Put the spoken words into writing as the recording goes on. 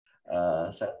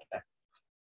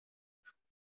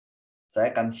Saya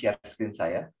akan share screen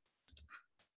saya.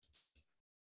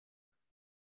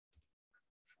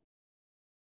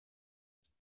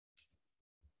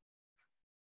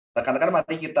 Rekan-rekan,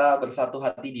 mari kita bersatu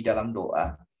hati di dalam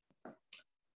doa.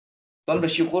 Tuhan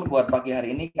bersyukur buat pagi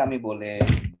hari ini kami boleh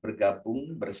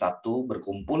bergabung, bersatu,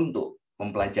 berkumpul untuk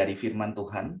mempelajari firman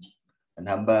Tuhan. Dan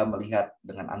hamba melihat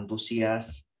dengan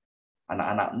antusias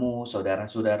anak-anakmu,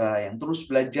 saudara-saudara yang terus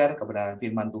belajar kebenaran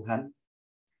firman Tuhan.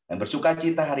 Dan bersuka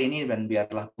cita hari ini, dan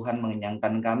biarlah Tuhan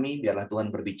mengenyangkan kami, biarlah Tuhan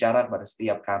berbicara kepada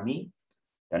setiap kami,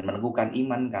 dan meneguhkan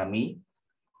iman kami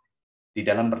di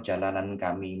dalam perjalanan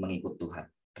kami mengikut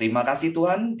Tuhan. Terima kasih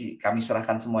Tuhan, kami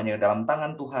serahkan semuanya dalam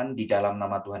tangan Tuhan, di dalam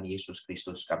nama Tuhan Yesus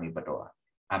Kristus kami berdoa.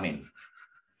 Amin.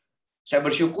 Saya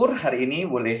bersyukur hari ini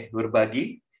boleh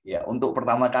berbagi, ya, untuk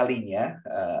pertama kalinya,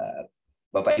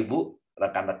 Bapak Ibu,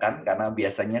 rekan-rekan, karena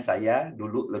biasanya saya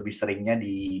dulu lebih seringnya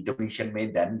di The Mission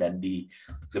Medan dan di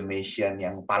The Mission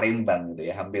yang Palembang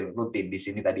gitu ya, hampir rutin. Di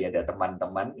sini tadi ada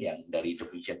teman-teman yang dari The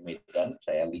Mission Medan,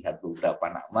 saya lihat beberapa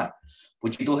nama.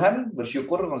 Puji Tuhan,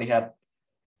 bersyukur melihat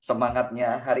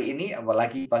semangatnya hari ini,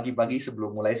 apalagi pagi-pagi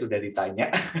sebelum mulai sudah ditanya.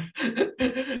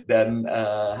 Dan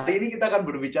hari ini kita akan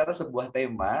berbicara sebuah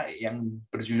tema yang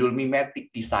berjudul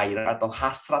Mimetic Desire atau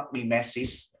hasrat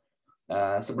mimesis.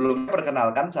 Sebelumnya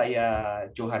perkenalkan, saya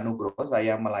Ev.Johan Nugoho,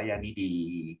 saya melayani di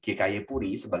GKY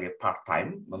Puri sebagai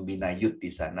part-time, membina youth di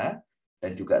sana.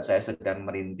 Dan juga saya sedang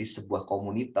merintis sebuah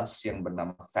komunitas yang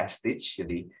bernama Vestige.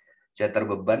 Jadi saya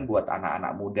terbeban buat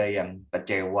anak-anak muda yang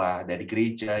kecewa dari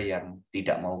gereja, yang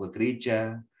tidak mau ke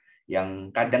gereja,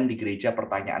 yang kadang di gereja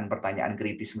pertanyaan-pertanyaan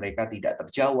kritis mereka tidak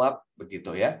terjawab,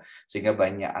 begitu ya. Sehingga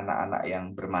banyak anak-anak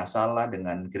yang bermasalah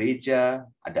dengan gereja,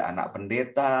 ada anak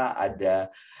pendeta,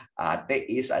 ada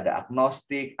ateis, ada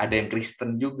agnostik, ada yang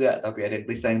Kristen juga, tapi ada yang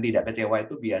Kristen yang tidak kecewa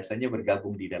itu biasanya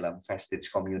bergabung di dalam Vestige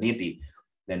Community.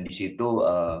 Dan di situ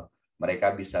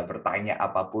mereka bisa bertanya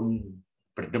apapun,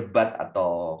 berdebat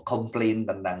atau komplain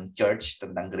tentang church,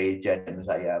 tentang gereja, dan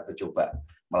saya mencoba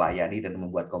melayani dan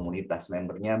membuat komunitas.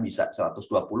 Membernya bisa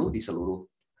 120 di seluruh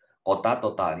kota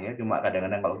totalnya, cuma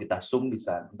kadang-kadang kalau kita Zoom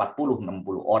bisa 40-60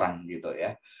 orang gitu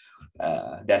ya.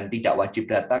 Dan tidak wajib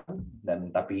datang,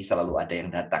 tapi selalu ada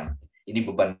yang datang. Ini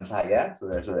beban saya,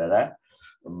 saudara-saudara.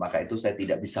 Maka itu saya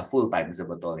tidak bisa full time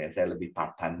sebetulnya, saya lebih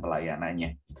part time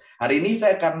pelayanannya. Hari ini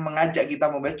saya akan mengajak kita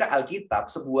membaca Alkitab,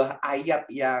 sebuah ayat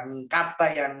yang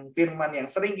kata yang firman yang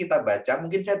sering kita baca.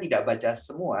 Mungkin saya tidak baca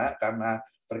semua karena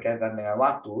berkaitan dengan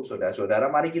waktu. Saudara-saudara,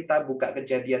 mari kita buka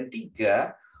Kejadian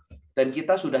 3, dan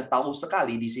kita sudah tahu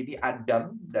sekali di sini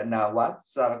Adam dan Hawa,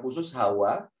 secara khusus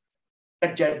Hawa.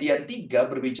 Kejadian 3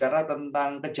 berbicara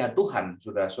tentang kejatuhan,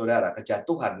 saudara-saudara,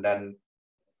 kejatuhan. Dan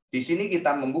di sini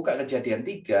kita membuka Kejadian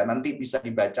 3, nanti bisa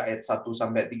dibaca ayat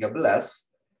 1-13,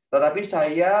 tetapi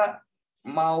saya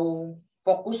mau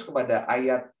fokus kepada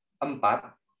ayat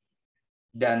 4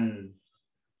 dan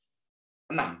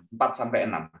 6,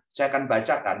 4-6. Saya akan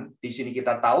bacakan. Di sini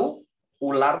kita tahu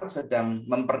ular sedang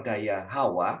memperdaya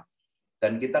Hawa,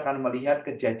 dan kita akan melihat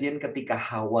kejadian ketika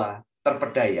Hawa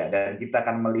terperdaya, dan kita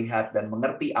akan melihat dan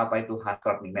mengerti apa itu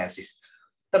hasrat mimesis.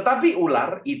 Tetapi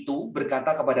ular itu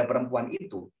berkata kepada perempuan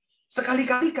itu,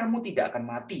 "Sekali-kali kamu tidak akan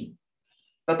mati.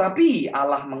 Tetapi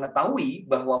Allah mengetahui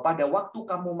bahwa pada waktu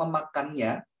kamu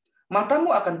memakannya,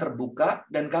 matamu akan terbuka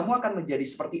dan kamu akan menjadi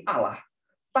seperti Allah,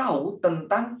 tahu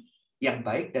tentang yang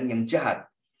baik dan yang jahat."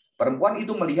 Perempuan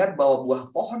itu melihat bahwa buah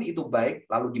pohon itu baik,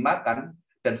 lalu dimakan,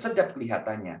 dan sedap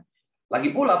kelihatannya. Lagi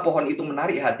pula pohon itu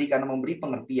menarik hati karena memberi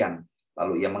pengertian.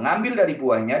 Lalu ia mengambil dari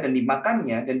buahnya dan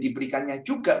dimakannya, dan diberikannya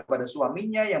juga kepada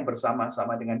suaminya yang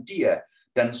bersama-sama dengan dia.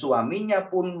 Dan suaminya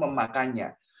pun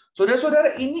memakannya.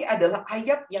 Saudara-saudara, ini adalah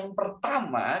ayat yang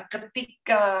pertama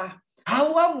ketika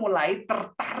Hawa mulai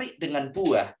tertarik dengan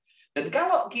buah. Dan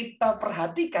kalau kita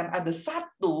perhatikan ada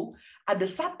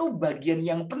satu bagian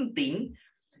yang penting,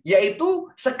 yaitu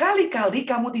sekali-kali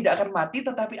kamu tidak akan mati,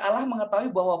 tetapi Allah mengetahui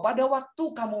bahwa pada waktu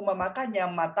kamu memakannya,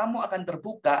 matamu akan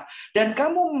terbuka dan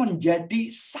kamu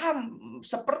menjadi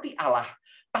seperti Allah,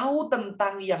 tahu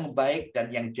tentang yang baik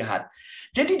dan yang jahat.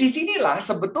 Jadi disinilah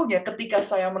sebetulnya ketika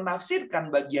saya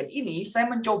menafsirkan bagian ini, saya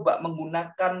mencoba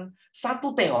menggunakan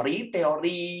satu teori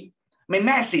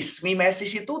mimesis.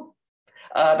 Mimesis itu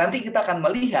nanti kita akan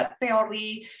melihat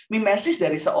teori mimesis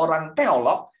dari seorang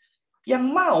teolog yang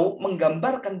mau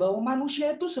menggambarkan bahwa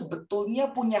manusia itu sebetulnya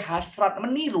punya hasrat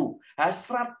meniru.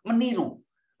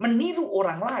 meniru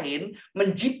orang lain,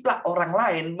 menjiplak orang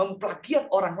lain, memplagiat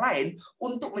orang lain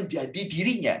untuk menjadi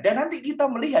dirinya. Dan nanti kita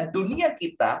melihat dunia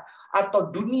kita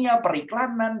atau dunia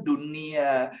periklanan,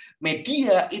 dunia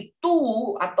media itu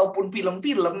ataupun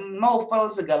film-film,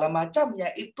 novel segala macamnya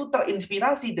itu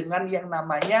terinspirasi dengan yang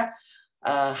namanya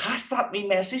hasrat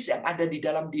mimesis yang ada di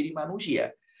dalam diri manusia.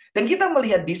 Dan kita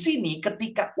melihat di sini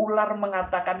ketika ular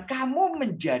mengatakan kamu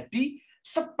menjadi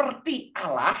seperti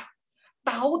Allah,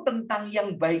 tahu tentang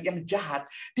yang baik yang jahat,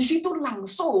 di situ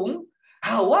langsung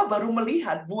Hawa baru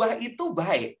melihat buah itu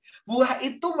baik, buah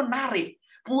itu menarik,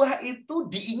 buah itu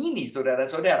diingini,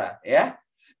 saudara-saudara, ya.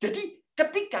 Jadi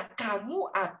ketika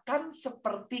kamu akan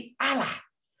seperti Allah,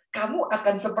 kamu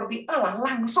akan seperti Allah,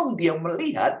 langsung dia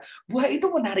melihat buah itu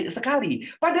menarik sekali.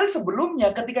 Padahal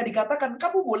sebelumnya ketika dikatakan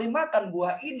kamu boleh makan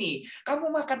buah ini, kamu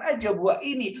makan aja buah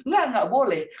ini, nggak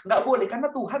boleh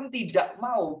karena Tuhan tidak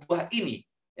mau buah ini,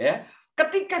 ya.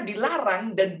 Ketika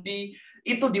dilarang dan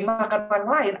itu dimakan orang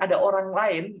lain, ada orang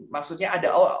lain, maksudnya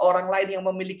ada orang lain yang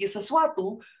memiliki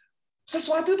sesuatu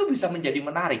itu bisa menjadi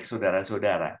menarik,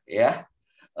 saudara-saudara. Ya,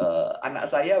 anak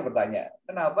saya bertanya,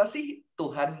 kenapa sih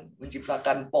Tuhan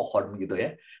menciptakan pohon gitu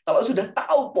ya? Kalau sudah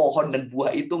tahu pohon dan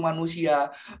buah itu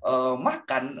manusia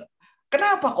makan,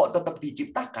 kenapa kok tetap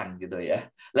diciptakan gitu ya?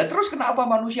 Lah terus kenapa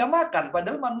manusia makan?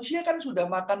 Padahal manusia kan sudah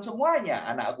makan semuanya.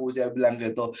 Anakku saya bilang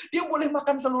gitu. Dia boleh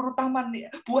makan seluruh taman,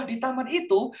 buah di taman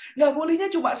itu, nggak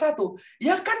bolehnya cuma satu.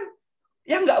 Ya kan,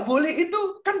 yang nggak boleh itu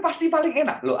kan pasti paling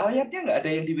enak loh. Ayatnya nggak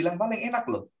ada yang dibilang paling enak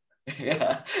loh.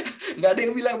 Nggak ada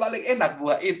yang bilang paling enak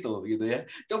buah itu gitu ya.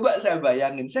 Coba saya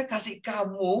bayangin, saya kasih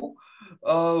kamu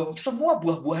semua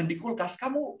buah-buahan di kulkas,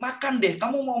 kamu makan deh,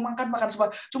 kamu mau makan semua,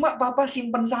 cuma papa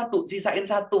simpen satu, sisain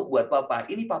satu buat papa,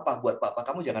 ini papa buat papa,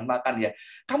 kamu jangan makan ya,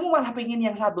 kamu malah pengen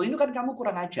yang satu, ini kan kamu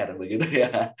kurang ajar begitu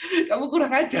ya. Kamu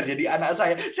kurang ajar jadi anak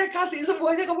saya kasih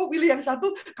semuanya, kamu pilih yang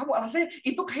satu, kamu alasannya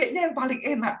itu kayaknya yang paling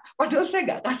enak, padahal saya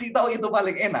nggak kasih tahu itu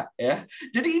paling enak ya.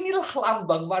 Jadi inilah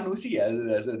lambang manusia,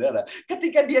 saudara-saudara.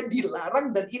 Ketika dia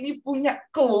dilarang dan ini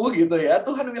punyaku gitu ya,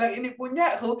 Tuhan bilang ini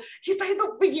punyaku, kita itu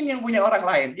pingin yang punya orang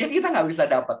lain, yang kita nggak bisa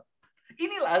dapat.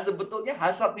 Inilah sebetulnya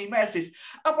hasrat mimesis.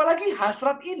 Apalagi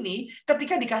hasrat ini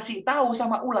ketika dikasih tahu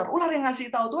sama ular. Ular yang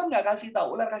ngasih tahu, Tuhan nggak kasih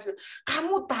tahu. Ular kasih,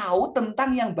 kamu tahu tentang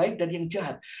yang baik dan yang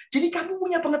jahat. Jadi kamu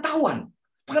punya pengetahuan.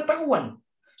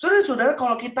 Saudara-saudara,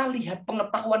 kalau kita lihat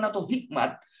pengetahuan atau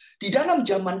hikmat, di dalam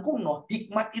zaman kuno,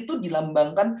 hikmat itu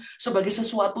dilambangkan sebagai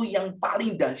sesuatu yang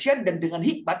paling dahsyat dan dengan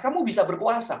hikmat kamu bisa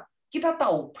berkuasa. Kita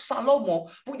tahu Salomo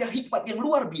punya hikmat yang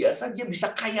luar biasa, dia bisa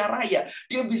kaya raya,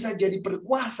 dia bisa jadi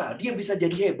berkuasa, dia bisa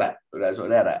jadi hebat,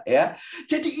 saudara-saudara ya.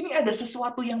 Jadi ini ada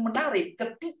sesuatu yang menarik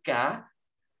ketika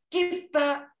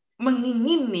kita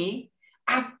mengingini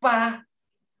apa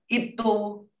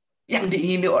itu yang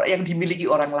dimiliki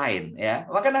orang lain ya.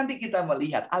 Maka nanti kita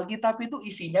melihat Alkitab itu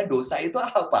isinya dosa itu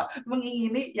apa?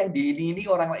 Mengingini yang diingini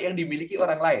orang yang dimiliki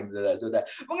orang lain, saudara-saudara.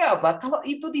 Mengapa? Kalau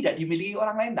itu tidak dimiliki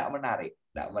orang lain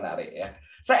tidak menarik ya.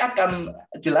 Saya akan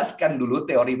jelaskan dulu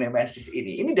teori mimesis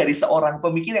ini. Ini dari seorang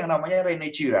pemikir yang namanya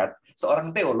René Girard,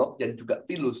 seorang teolog dan juga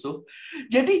filosof.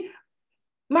 Jadi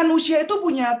manusia itu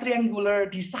punya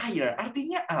triangular desire.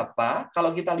 Artinya apa?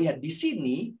 Kalau kita lihat di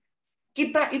sini,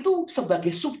 kita itu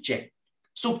sebagai subjek.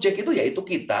 Subjek itu yaitu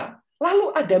kita.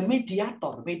 Lalu ada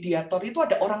mediator. Mediator itu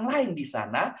ada orang lain di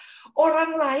sana.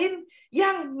 Orang lain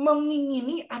yang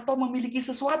mengingini atau memiliki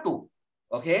sesuatu.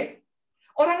 Oke?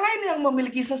 Orang lain yang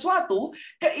memiliki sesuatu,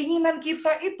 keinginan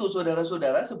kita itu,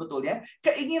 saudara-saudara, sebetulnya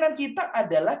keinginan kita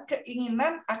adalah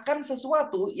keinginan akan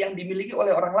sesuatu yang dimiliki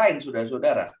oleh orang lain,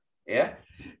 saudara-saudara. Ya,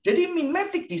 jadi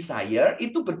mimetic desire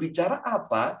itu berbicara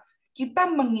apa? Kita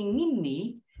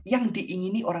mengingini yang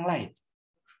diingini orang lain.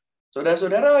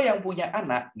 Saudara-saudara yang punya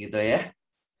anak, gitu ya,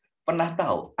 pernah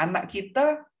tahu anak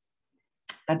kita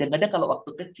kadang-kadang kalau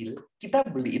waktu kecil kita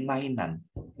beliin mainan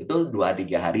itu 2-3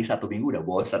 hari 1 minggu udah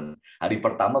bosen. Hari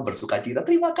pertama bersukacita,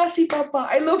 terima kasih papa,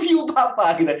 I love you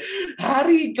papa gitu.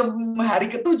 Hari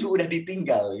ke-7 udah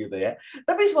ditinggal gitu ya.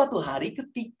 Tapi suatu hari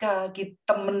ketika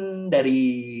temen dari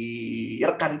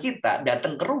rekan kita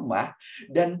datang ke rumah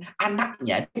dan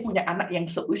anaknya, dia punya anak yang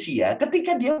seusia,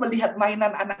 ketika dia melihat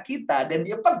mainan anak kita dan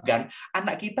dia pegang,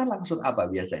 anak kita langsung apa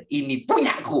biasanya? Ini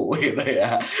punyaku gitu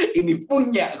ya. Ini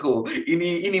punyaku,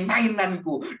 ini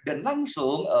mainanku, dan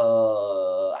langsung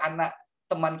anak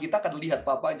teman kita akan lihat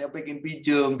papanya pengen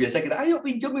pinjem, biasa kita ayo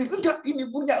pinjemin, enggak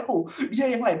ini punyaku, dia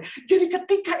yang lain. Jadi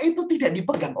ketika itu tidak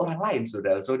dipegang orang lain,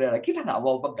 saudara-saudara, kita nggak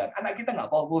mau pegang, anak kita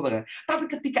nggak mau pegang. Tapi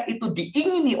ketika itu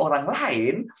diingini orang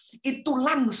lain, itu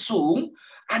langsung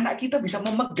anak kita bisa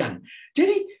memegang.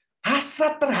 Jadi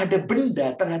Hasrat terhadap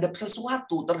benda, terhadap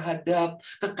sesuatu, terhadap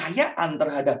kekayaan,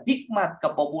 terhadap hikmat,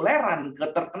 kepopuleran,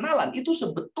 keterkenalan, itu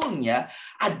sebetulnya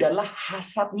adalah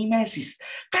hasrat mimesis.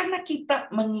 Karena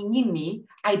kita mengingini,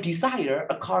 I desire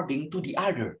according to the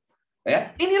other.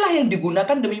 Ya, inilah yang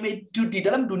digunakan di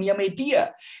dalam dunia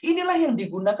media. Inilah yang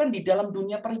digunakan di dalam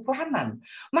dunia periklanan.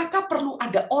 Maka perlu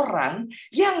ada orang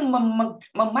yang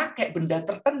memakai benda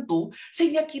tertentu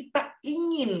sehingga kita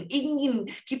ingin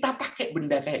kita pakai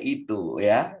benda kayak itu,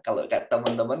 ya. Kalau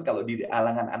teman-teman, kalau di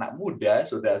alangan anak muda,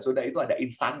 sudah itu ada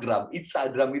Instagram.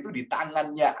 Instagram itu di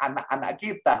tangannya anak-anak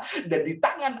kita, dan di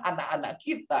tangan anak-anak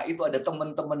kita itu ada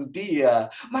teman-teman dia.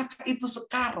 Maka itu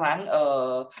sekarang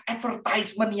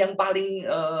advertisement yang paling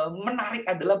menarik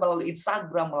adalah melalui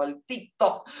Instagram, melalui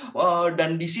TikTok,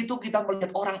 dan di situ kita melihat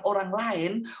orang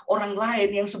lain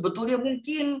yang sebetulnya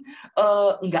mungkin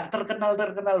nggak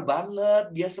terkenal banget,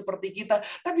 dia seperti kita,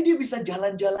 tapi dia bisa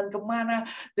jalan-jalan kemana,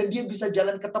 dan dia bisa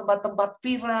jalan ke tempat-tempat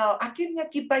viral. Akhirnya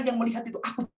kita yang melihat itu,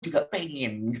 aku juga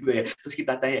pengen, gitu ya. Terus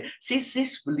kita tanya,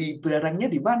 sis beli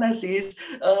barangnya di mana, sis?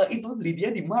 Itu beli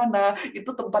dia di mana?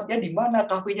 Itu tempatnya di mana?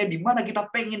 Kafenya di mana? Kita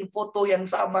pengen foto yang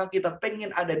sama, kita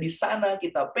pengen ada di sana,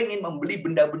 kita pengen membeli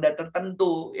benda-benda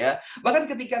tertentu, ya. Bahkan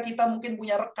ketika kita mungkin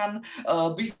punya rekan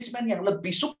bisnismen yang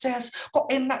lebih sukses, kok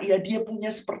enak ya dia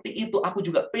punya seperti itu, aku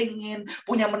juga pengen.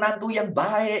 Punya menantu yang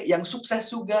baik, yang sukses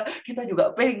juga, kita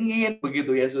juga pengen,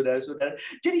 begitu ya saudara-saudara.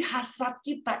 Jadi hasrat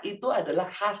kita itu adalah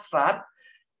hasrat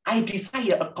I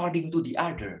desire according to the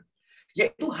other,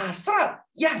 yaitu hasrat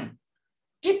yang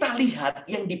kita lihat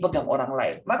yang dipegang orang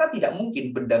lain. Maka tidak mungkin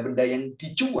benda-benda yang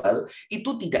dijual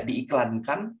itu tidak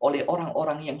diiklankan oleh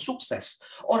orang-orang yang sukses,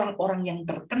 orang-orang yang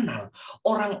terkenal,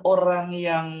 orang-orang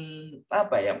yang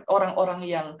orang-orang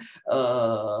yang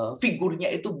figurnya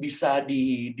itu bisa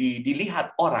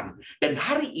dilihat orang. Dan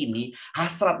hari ini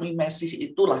hasrat mimesis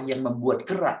itulah yang membuat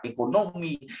gerak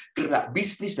ekonomi, gerak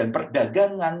bisnis dan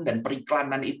perdagangan dan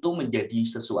periklanan itu menjadi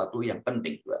sesuatu yang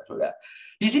penting, saudara.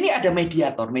 Di sini ada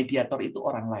mediator. Mediator itu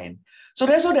orang lain.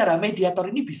 Saudara-saudara, mediator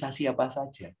ini bisa siapa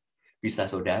saja. Bisa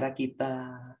saudara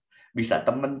kita, bisa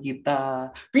teman kita,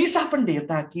 bisa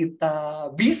pendeta kita,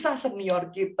 bisa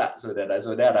senior kita,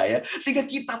 saudara-saudara, ya. Sehingga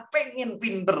kita pengen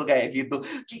pinter kayak gitu.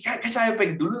 Saya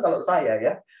pengen dulu, kalau saya,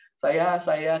 ya.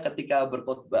 Saya ketika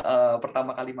berkhotbah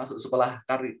pertama kali masuk sekolah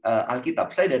Alkitab,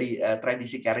 saya dari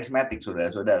tradisi karismatik,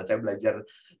 saudara-saudara. Saya belajar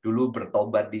dulu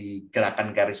bertobat di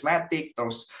gerakan karismatik,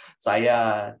 terus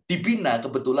saya dibina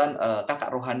kebetulan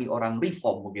kakak rohani orang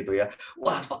reform, begitu ya.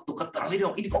 Wah, waktu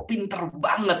ketemu ini kok pinter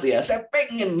banget ya. Saya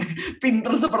pengen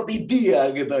pinter seperti dia,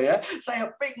 gitu ya. Saya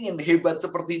pengen hebat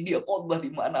seperti dia, khotbah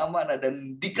di mana-mana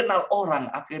dan dikenal orang.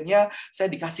 Akhirnya saya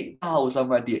dikasih tahu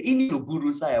sama dia, ini loh guru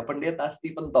saya, pendeta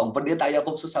Stephen Tong, pendeta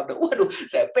Yakub Susabda. Waduh,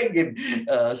 saya pengen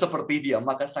seperti dia.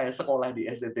 Maka saya sekolah di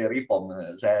SDT Reform.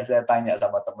 Saya tanya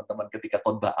sama teman-teman ketika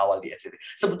khotbah awal di SDT.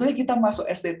 Sebetulnya kita masuk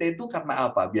SDT itu karena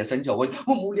apa? Biasanya jawabnya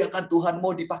memuliakan Tuhan,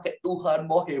 mau dipakai Tuhan,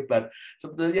 mau hebat.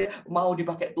 Sebetulnya mau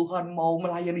dipakai Tuhan, mau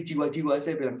melayani jiwa-jiwa.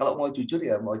 Saya bilang kalau mau jujur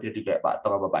ya mau jadi kayak Pak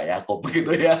Tor atau Pak Yakub,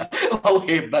 begitu ya. Mau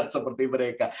hebat seperti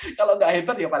mereka. Kalau nggak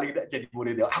hebat ya paling tidak jadi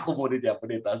muridnya. Aku muridnya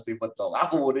pendeta Stephen Tong,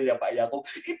 aku muridnya Pak Yakub.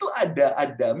 Itu ada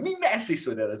mimesis,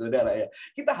 saudara-saudara, ya.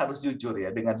 Kita harus jujur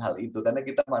ya dengan hal itu karena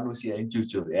kita manusia yang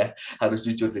jujur, ya. Harus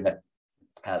jujur dengan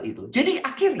hal itu. Jadi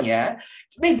akhirnya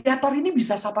mediator ini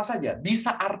bisa siapa saja,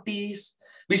 bisa artis,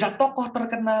 bisa tokoh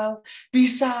terkenal,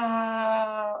 bisa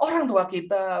orang tua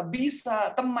kita,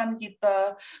 bisa teman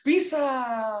kita, bisa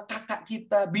kakak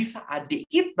kita, bisa adik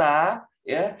kita,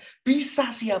 ya,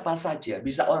 bisa siapa saja,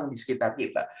 bisa orang di sekitar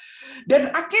kita. Dan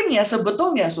akhirnya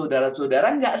sebetulnya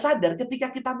saudara-saudara nggak sadar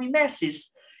ketika kita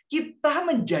mimesis, kita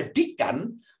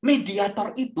menjadikan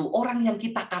mediator itu, orang yang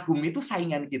kita kagumi itu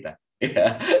saingan kita.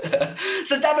 Ya.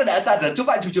 Secara tidak sadar,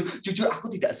 coba jujur aku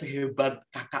tidak sehebat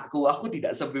kakakku, aku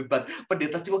tidak sehebat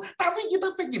pendeta Ciwo, tapi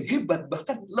kita pengen hebat,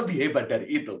 bahkan lebih hebat dari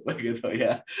itu, begitu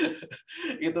ya.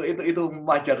 Itu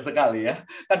wajar sekali ya.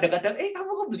 Kadang-kadang,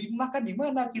 kamu kok beli makan di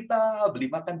mana? Kita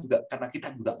beli makan juga karena kita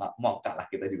juga nggak mau kalah,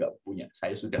 kita juga punya.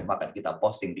 Saya sudah makan, kita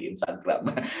posting di Instagram.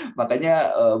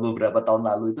 Makanya beberapa tahun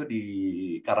lalu itu di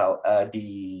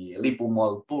Lipu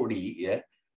Mall Puri, ya.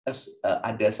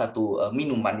 Ada satu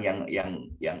minuman yang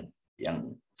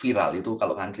viral itu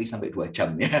kalau ngantri sampai 2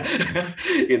 jam, ya.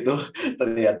 Itu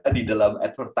ternyata di dalam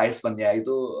advertisement-nya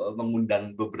itu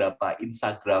mengundang beberapa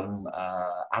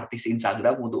artis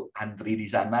Instagram untuk antri di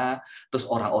sana, terus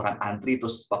orang-orang antri,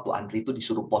 terus waktu antri itu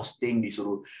disuruh posting,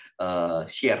 disuruh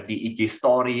share di IG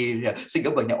story, ya.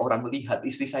 Sehingga banyak orang melihat,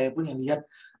 istri saya pun yang lihat,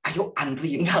 Ayo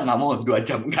antri, enggak mau 2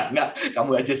 jam, enggak,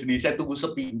 kamu aja sendiri, saya tunggu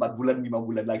sepi 4 bulan, 5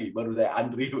 bulan lagi, baru saya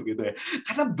antri begitu ya.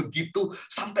 Karena begitu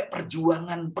sampai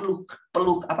perjuangan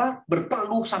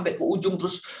berpeluh sampai ke ujung,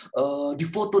 terus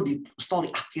difoto di story,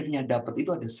 akhirnya dapat.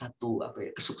 Itu ada satu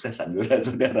kesuksesan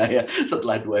saudara ya,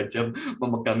 setelah 2 jam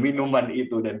memegang minuman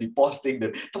itu dan diposting,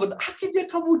 dan teman, akhirnya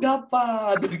kamu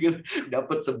dapat begitu,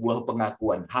 dapat sebuah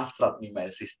pengakuan, hasrat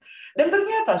mimesis. Dan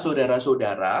ternyata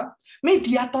saudara-saudara,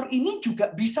 mediator ini juga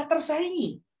bisa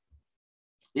tersaingi.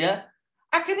 Ya,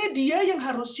 akhirnya dia yang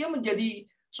harusnya menjadi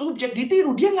subjek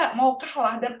ditiru, dia nggak mau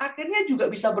kalah, dan akhirnya juga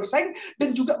bisa bersaing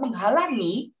dan juga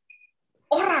menghalangi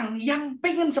orang yang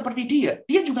pengen seperti dia.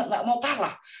 Dia juga nggak mau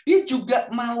kalah. Dia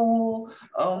juga mau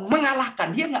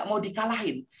mengalahkan. Dia nggak mau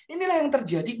dikalahin. Inilah yang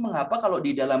terjadi mengapa kalau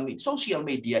di dalam sosial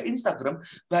media, Instagram,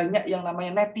 banyak yang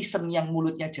namanya netizen yang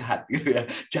mulutnya jahat. Gitu ya.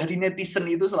 Jadi netizen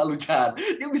itu selalu jahat.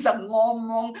 Dia bisa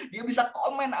ngomong, dia bisa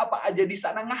komen apa aja di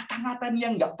sana, ngata-ngatain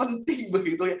yang nggak penting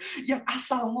begitu ya. Yang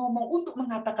asal ngomong untuk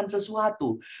mengatakan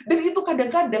sesuatu. Dan itu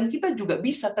kadang-kadang kita juga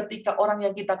bisa ketika orang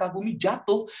yang kita kagumi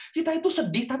jatuh, kita itu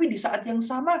sedih, tapi di saat yang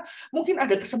sama mungkin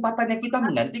ada kesempatannya kita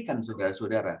menggantikan,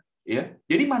 saudara-saudara. Ya,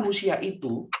 jadi manusia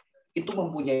itu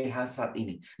mempunyai hasrat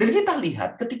ini. Dan kita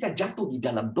lihat ketika jatuh di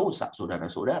dalam dosa,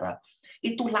 saudara-saudara,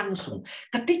 itu langsung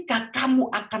ketika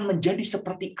kamu akan menjadi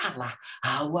seperti Allah,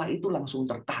 Hawa itu langsung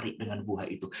tertarik dengan buah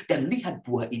itu dan lihat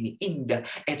buah ini indah,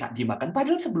 enak dimakan.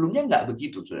 Padahal sebelumnya nggak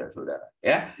begitu, saudara-saudara.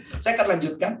 Ya, saya akan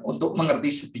lanjutkan untuk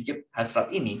mengerti sedikit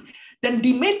hasrat ini. Dan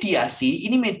di mediasi,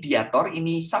 ini mediator,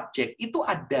 ini subjek, itu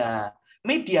ada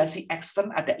mediasi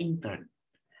ekstern, ada intern.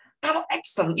 Kalau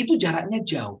ekstern itu jaraknya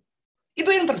jauh. Itu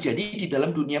yang terjadi di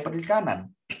dalam dunia perikanan.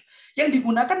 Yang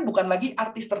digunakan bukan lagi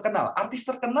artis terkenal. Artis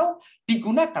terkenal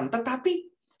digunakan, tetapi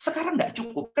sekarang nggak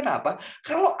cukup. Kenapa?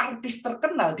 Kalau artis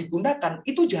terkenal digunakan,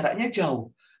 itu jaraknya jauh.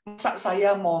 Masa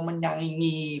saya mau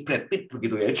menyaingi Brad Pitt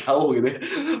begitu ya, jauh gitu ya.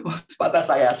 Sepatah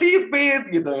saya sipit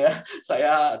gitu ya.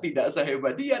 Saya tidak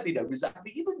sehebat dia, tidak bisa.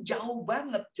 Itu jauh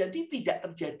banget. Jadi tidak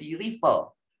terjadi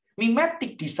rival.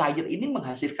 Mimetic desire ini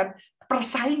menghasilkan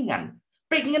persaingan.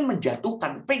 Pengen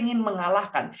menjatuhkan, pengen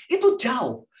mengalahkan. Itu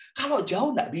jauh. Kalau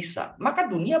jauh nggak bisa. Maka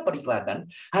dunia periklanan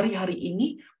hari-hari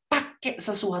ini pakai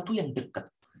sesuatu yang dekat.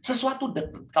 Sesuatu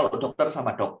dekat. Kalau dokter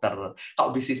sama dokter,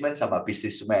 kalau bisnismen sama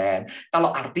bisnismen,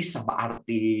 kalau artis sama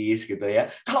artis gitu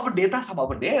ya. Kalau pendeta sama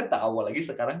pendeta, apalagi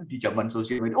sekarang di zaman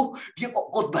sosial media. Oh, dia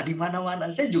kok khotbah di mana-mana.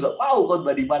 Saya juga mau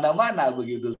khotbah di mana-mana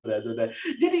begitu, saudara-saudara.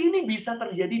 Jadi ini bisa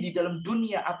terjadi di dalam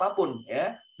dunia apapun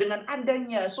ya. Dengan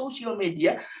adanya sosial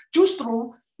media,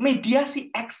 justru mediasi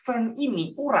ekstern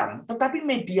ini kurang, tetapi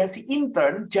mediasi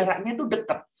intern jaraknya itu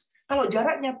dekat. Kalau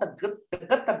jaraknya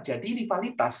dekat terjadi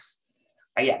rivalitas.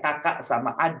 Kayak kakak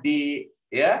sama adik,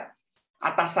 ya,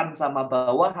 atasan sama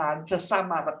bawahan,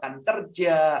 sesama rekan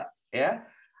kerja, ya.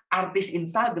 Artis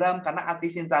Instagram, karena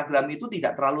artis Instagram itu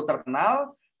tidak terlalu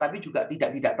terkenal, tapi juga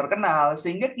tidak terkenal,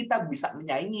 sehingga kita bisa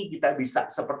menyaingi, kita bisa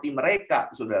seperti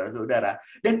mereka, saudara-saudara.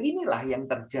 Dan inilah yang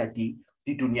terjadi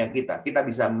di dunia kita. Kita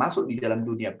bisa masuk di dalam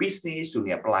dunia bisnis,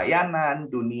 dunia pelayanan,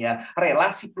 dunia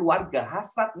relasi keluarga.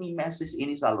 Hasrat mimesis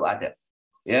ini selalu ada.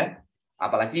 Ya,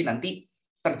 apalagi nanti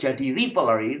terjadi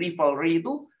rivalry. Rivalry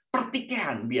itu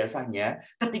pertikaian biasanya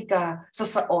ketika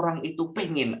seseorang itu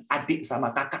pengen adik sama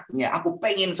kakaknya, aku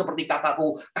pengen seperti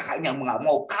kakakku, kakaknya nggak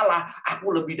mau kalah, aku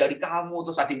lebih dari kamu,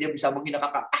 terus adiknya bisa menghina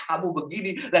kakak, kamu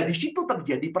begini. Nah, di situ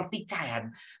terjadi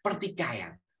pertikaian,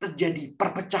 terjadi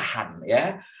perpecahan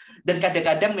ya. Dan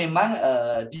kadang-kadang memang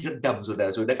diredam,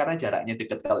 saudara-saudara, karena jaraknya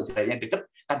dekat. Kalau jaraknya dekat,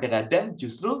 kadang-kadang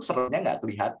justru serunya nggak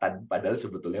kelihatan, padahal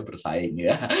sebetulnya bersaing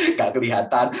ya, nggak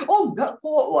kelihatan. Oh enggak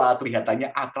kok, wah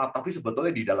kelihatannya akrab, tapi sebetulnya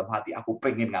di dalam hati aku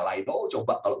pengen ngalahin. Oh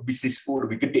coba kalau bisnisku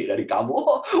lebih gede dari kamu,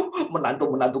 oh,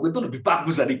 menantu-menantuku itu lebih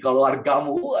bagus dari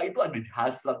keluargamu. Wah itu ada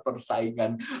hasrat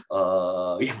persaingan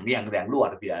yang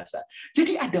luar biasa.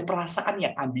 Jadi ada perasaan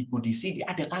yang ambigu di sini,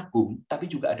 ada kagum, tapi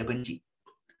juga ada benci.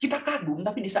 Kita kagum,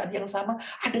 tapi di saat yang sama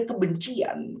ada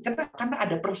kebencian. Karena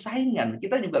ada persaingan.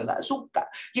 Kita juga nggak suka.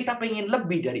 Kita pengen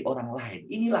lebih dari orang lain.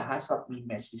 Inilah hasrat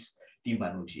mimesis di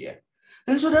manusia.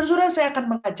 Dan saudara-saudara, saya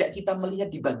akan mengajak kita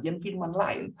melihat di bagian firman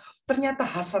lain. Ternyata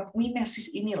hasrat mimesis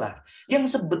inilah yang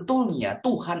sebetulnya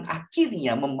Tuhan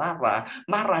akhirnya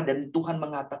marah dan Tuhan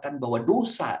mengatakan bahwa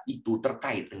dosa itu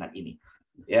terkait dengan ini.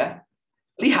 Ya.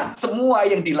 Lihat, semua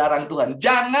yang dilarang Tuhan.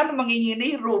 Jangan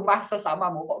mengingini rumah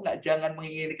sesamamu. Kok nggak jangan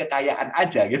mengingini kekayaan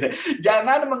aja gitu.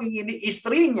 Jangan mengingini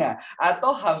istrinya,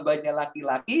 atau hambanya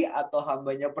laki-laki, atau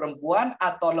hambanya perempuan,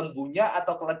 atau lembunya,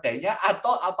 atau keledainya,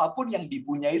 atau apapun yang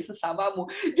dipunyai sesamamu.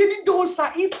 Jadi dosa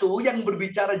itu yang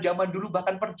berbicara zaman dulu,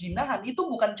 bahkan perzinahan, itu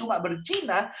bukan cuma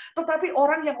berzina, tetapi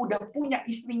orang yang udah punya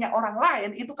istrinya orang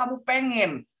lain, itu kamu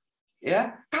pengen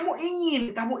Ya, kamu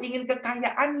ingin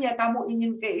kekayaannya, kamu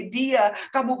ingin kayak dia,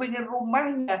 kamu ingin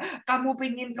rumahnya, kamu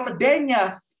ingin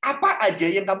keledainya, apa aja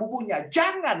yang kamu punya.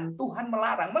 Jangan, Tuhan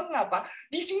melarang. Mengapa?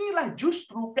 Disinilah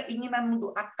justru keinginan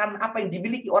untuk akan apa yang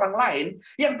dimiliki orang lain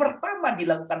yang pertama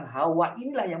dilakukan Hawa,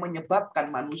 inilah yang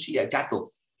menyebabkan manusia jatuh.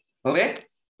 Oke?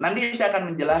 Nanti saya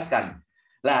akan menjelaskan.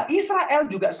 Nah, Israel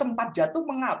juga sempat jatuh.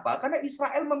 Mengapa? Karena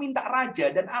Israel meminta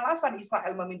raja, dan alasan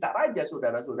Israel meminta raja,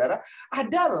 saudara-saudara,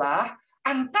 adalah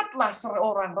angkatlah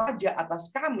seorang raja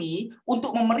atas kami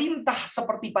untuk memerintah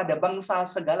seperti pada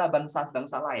segala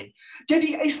bangsa-bangsa lain.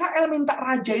 Jadi Israel minta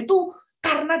raja itu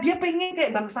karena dia pengen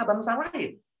kayak bangsa-bangsa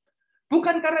lain.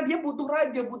 Bukan karena dia butuh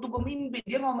raja, butuh pemimpin.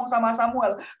 Dia ngomong sama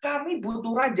Samuel, kami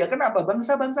butuh raja. Kenapa?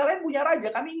 Bangsa-bangsa lain punya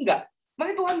raja, kami enggak.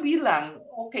 Makanya Tuhan bilang,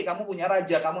 oke, kamu punya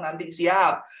raja, kamu nanti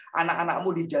siap. Anak-anakmu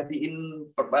dijadiin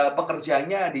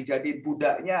pekerjanya, dijadiin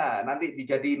budaknya, nanti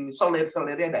dijadiin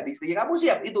selir-selirnya, dan istrinya. Kamu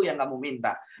siap, itu yang kamu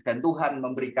minta. Dan Tuhan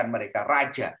memberikan mereka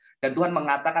raja. Dan Tuhan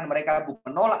mengatakan mereka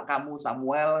bukan menolak kamu,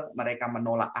 Samuel, mereka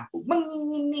menolak aku.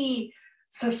 Mengingini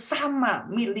sesama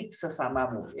milik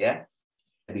sesamamu. Ya.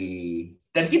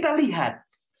 Dan kita lihat,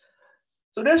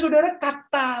 saudara-saudara,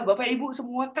 kata Bapak Ibu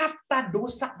semua, kata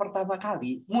dosa pertama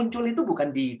kali muncul itu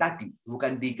bukan di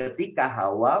ketika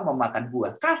Hawa memakan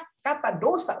buah. Kata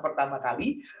dosa pertama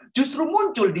kali justru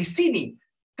muncul di sini.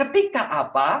 Ketika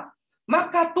apa?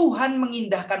 Maka Tuhan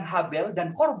mengindahkan Habel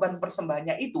dan korban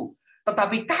persembahannya itu.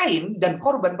 Tetapi Kain dan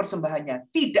korban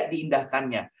persembahannya tidak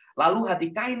diindahkannya. Lalu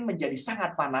hati Kain menjadi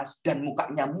sangat panas dan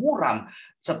mukanya muram.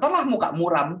 Setelah muka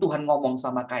muram, Tuhan ngomong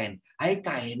sama Kain, "Hai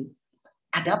Kain,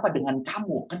 ada apa dengan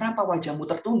kamu? Kenapa wajahmu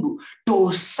tertunduk?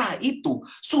 Dosa itu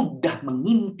sudah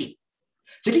mengintip."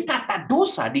 Jadi kata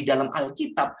dosa di dalam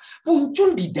Alkitab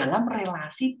muncul di dalam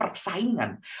relasi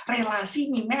persaingan,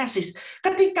 relasi mimesis.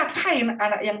 Ketika Kain,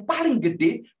 anak yang paling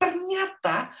gede,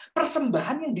 ternyata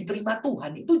persembahan yang diterima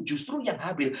Tuhan itu justru yang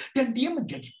Habil. Dan dia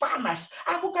menjadi panas.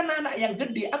 Aku kan anak yang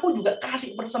gede, aku juga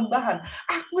kasih persembahan.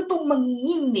 Aku itu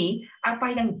mengingini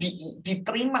apa yang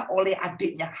diterima oleh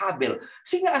adiknya Habil.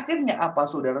 Sehingga akhirnya apa,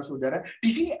 saudara-saudara? Di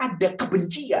sini ada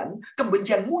kebencian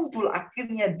muncul,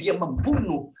 akhirnya dia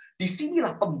membunuh.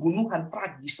 Disinilah pembunuhan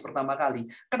tragis pertama kali.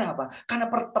 Kenapa? Karena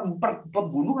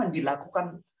pembunuhan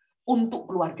dilakukan untuk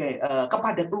keluarga,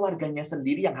 kepada keluarganya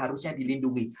sendiri yang harusnya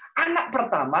dilindungi. Anak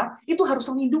pertama itu harus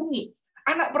melindungi.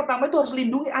 Anak pertama itu harus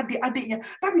lindungi adik-adiknya.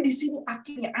 Tapi di sini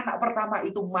akhirnya anak pertama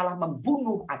itu malah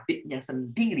membunuh adiknya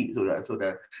sendiri,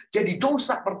 saudara-saudara. Jadi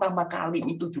dosa pertama kali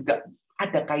itu juga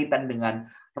ada kaitan dengan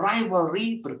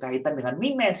rivalry, berkaitan dengan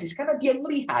mimesis. Karena dia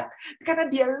lihat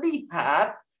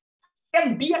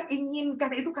yang dia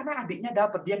inginkan itu karena adiknya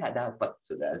dapat, dia nggak dapat,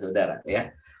 saudara-saudara.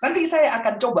 Ya, nanti saya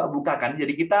akan coba bukakan.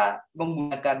 Jadi kita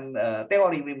menggunakan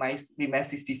teori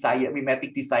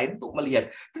mimetic design untuk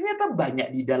melihat ternyata banyak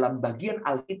di dalam bagian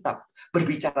Alkitab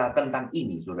berbicara tentang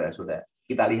ini, saudara-saudara.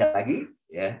 Kita lihat lagi,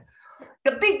 ya.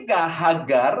 Ketika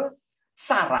Hagar,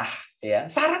 Sarah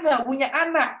nggak punya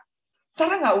anak.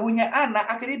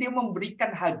 Akhirnya dia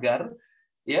memberikan Hagar,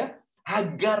 ya,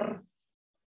 Hagar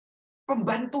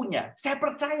pembantunya. Saya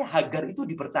percaya Hagar itu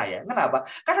dipercaya. Kenapa?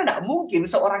 Karena tidak mungkin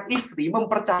seorang istri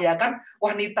mempercayakan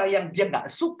wanita yang dia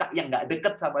nggak suka, yang nggak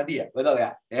dekat sama dia. Betul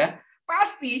ya? Ya.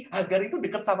 Pasti Hagar itu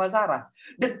dekat sama Sarah.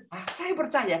 Dan saya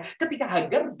percaya ketika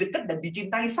Hagar dekat dan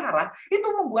dicintai Sarah, itu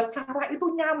membuat Sarah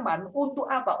itu nyaman untuk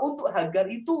apa? Untuk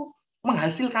Hagar itu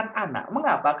menghasilkan anak.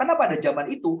 Mengapa? Karena pada zaman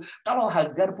itu, kalau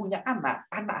Hagar punya anak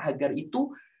Hagar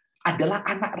itu adalah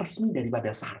anak resmi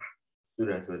daripada Sarah.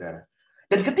 Saudara-saudara.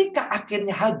 Dan ketika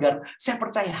akhirnya Hagar, saya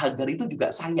percaya Hagar itu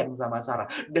juga sayang sama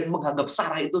Sarah dan menganggap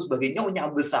Sarah itu sebagai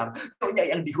nyonya besar,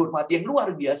 nyonya yang dihormati, yang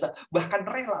luar biasa, bahkan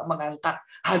rela mengangkat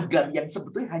Hagar yang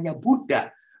sebetulnya hanya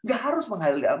budak, nggak harus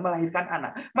melahirkan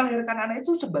anak. Melahirkan anak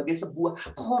itu sebagai sebuah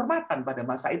kehormatan pada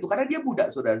masa itu karena dia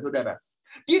budak, saudara-saudara.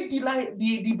 Dia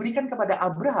diberikan kepada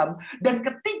Abraham, dan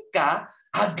ketika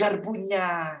Hagar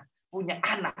punya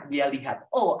anak, dia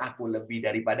lihat, oh, aku lebih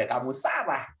daripada kamu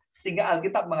Sarah. Sehingga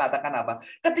Alkitab mengatakan apa?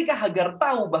 Ketika Hagar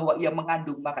tahu bahwa ia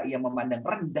mengandung, maka ia memandang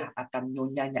rendah akan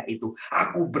nyonyanya itu.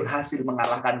 Aku berhasil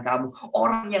mengalahkan kamu.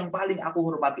 Orang yang paling aku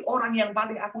hormati, orang yang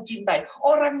paling aku cintai,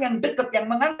 orang yang dekat, yang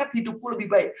mengangkat hidupku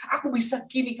lebih baik. Aku bisa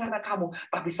gini karena kamu,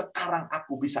 tapi sekarang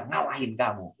aku bisa ngalahin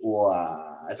kamu.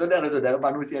 Wah, saudara-saudara,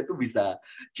 manusia itu bisa,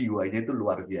 jiwanya itu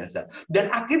luar biasa. Dan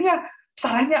akhirnya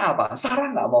Sarahnya apa?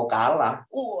 Sarah nggak mau kalah.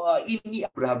 Wah, ini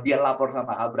Abraham, dia lapor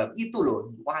sama Abraham. Itu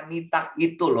loh, wanita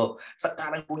itu loh.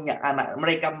 Sekarang punya anak.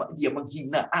 Dia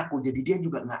menghina aku. Jadi dia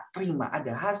juga nggak terima.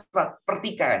 Ada hasrat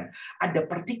pertikaian. Ada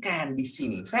pertikaian di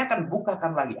sini. Saya akan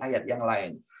bukakan lagi ayat yang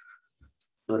lain.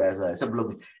 Saudara-saudara,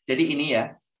 sebelumnya. Jadi ini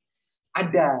ya.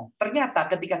 Ada. Ternyata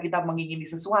ketika kita mengingini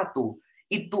sesuatu,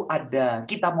 itu ada,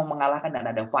 kita mau mengalahkan dan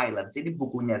ada violence. Ini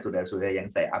bukunya saudara-saudara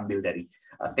yang saya ambil dari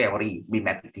teori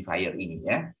Mimetic Desire ini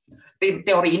ya.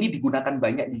 Teori ini digunakan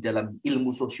banyak di dalam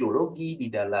ilmu sosiologi, di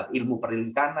dalam ilmu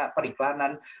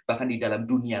periklanan, bahkan di dalam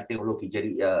dunia teologi.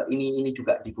 Jadi ini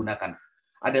juga digunakan.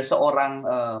 Ada seorang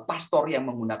pastor yang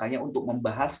menggunakannya untuk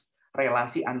membahas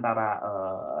relasi antara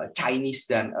Chinese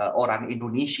dan orang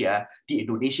Indonesia di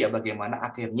Indonesia, bagaimana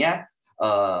akhirnya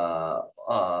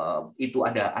itu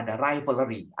ada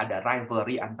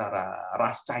rivalry antara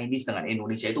ras Chinese dengan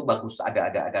Indonesia. Itu bagus,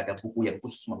 ada buku yang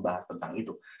khusus membahas tentang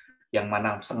itu, yang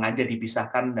mana sengaja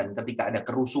dipisahkan, dan ketika ada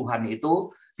kerusuhan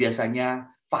itu biasanya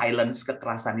violence,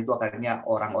 kekerasan itu akhirnya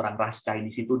orang-orang ras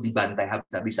Chinese itu dibantai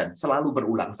habis-habisan. Selalu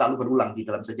berulang di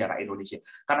dalam sejarah Indonesia,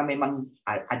 karena memang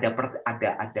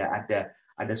ada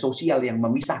sosial yang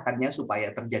memisahkannya supaya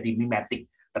terjadi mimetic,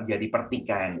 terjadi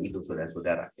pertikaian itu,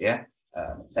 saudara-saudara ya.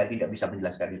 Saya tidak bisa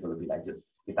menjelaskan itu lebih lanjut.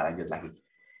 Kita lanjut lagi.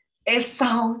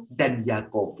 Esau dan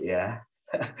Yakub ya.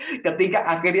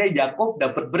 Ketika akhirnya Yakub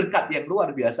dapat berkat yang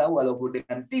luar biasa walaupun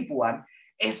dengan tipuan,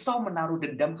 Esau menaruh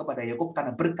dendam kepada Yakub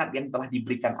karena berkat yang telah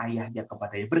diberikan ayahnya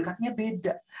kepadanya. Berkatnya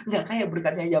beda, nggak kayak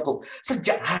berkatnya Yakub.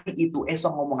 Sejak hari itu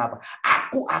Esau ngomong apa?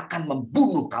 Aku akan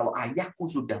membunuh, kalau ayahku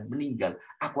sudah meninggal,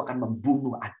 aku akan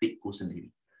membunuh adikku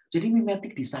sendiri. Jadi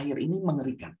mimetic desire ini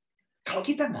mengerikan. Kalau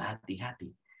kita nggak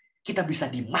hati-hati, kita bisa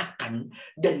dimakan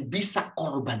dan bisa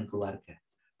korban keluarga.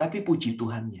 Tapi puji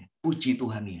Tuhannya,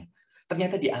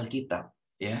 ternyata di Alkitab,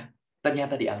 ya,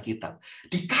 ternyata di Alkitab,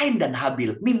 di Kain dan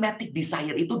Habil, mimetic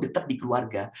desire itu tetap di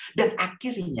keluarga dan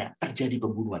akhirnya terjadi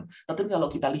pembunuhan. Tapi kalau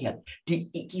kita lihat di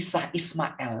kisah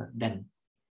Ismail dan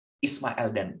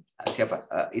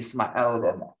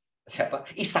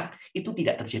Ishak, itu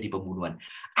tidak terjadi pembunuhan.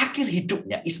 Akhir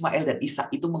hidupnya Ismail dan Ishak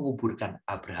itu menguburkan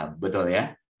Abraham, betul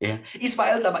ya? Ya,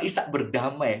 Ismail sama Ishak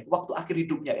berdamai. Waktu akhir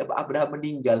hidupnya Abraham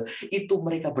meninggal, itu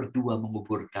mereka berdua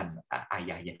menguburkan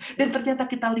ayahnya. Dan ternyata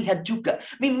kita lihat juga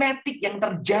mimetik yang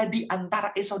terjadi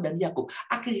antara Esau dan Yakub.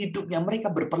 Akhir hidupnya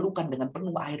mereka berpelukan dengan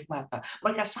penuh air mata.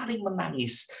 Mereka saling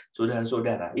menangis,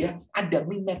 saudara-saudara. Ya, ada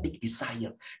mimetic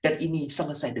desire, dan ini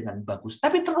selesai dengan bagus.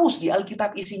 Tapi terus di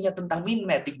Alkitab isinya tentang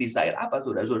mimetic desire. Apa,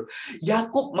 saudara-saudara?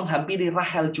 Yakub menghampiri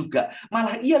Rahel juga.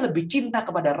 Malah ia lebih cinta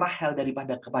kepada Rahel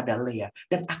daripada kepada Lea.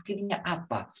 Dan akhirnya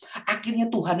apa? Akhirnya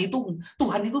Tuhan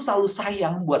itu selalu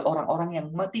sayang buat orang-orang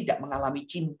yang tidak mengalami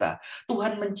cinta.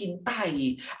 Tuhan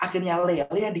mencintai. Akhirnya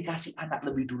Lea dikasih anak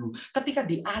lebih dulu. Ketika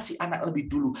dikasih anak lebih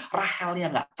dulu,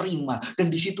 Rahelnya nggak terima, dan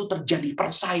di situ terjadi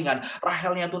persaingan.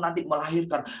 Rahelnya tuh nanti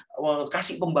melahirkan,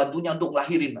 kasih pembantunya untuk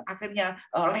ngelahirin. Akhirnya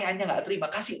Leanya nggak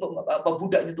terima, kasih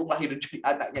pembudaknya untuk ngelahirin. Jadi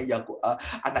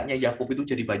anaknya Yakub itu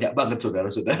jadi banyak banget,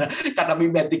 saudara-saudara, karena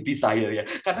mimetic desire ya.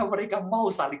 Karena mereka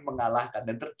mau saling mengalahkan,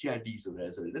 dan terjadi,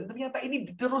 saudara-saudara. Dan ternyata ini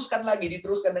diteruskan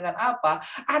dengan apa?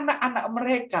 Anak-anak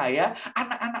mereka ya,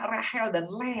 anak-anak Rahel dan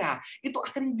Lea itu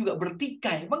akhirnya juga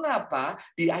bertikai. Mengapa?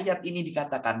 Di ayat ini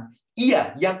dikatakan,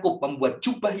 Yakub membuat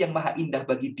jubah yang maha indah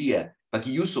bagi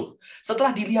Yusuf.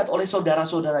 Setelah dilihat oleh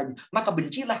saudara-saudaranya, maka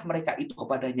bencilah mereka itu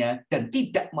kepadanya dan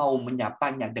tidak mau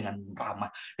menyapanya dengan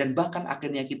ramah. Dan bahkan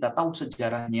akhirnya kita tahu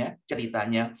sejarahnya,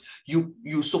 ceritanya,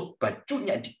 Yusuf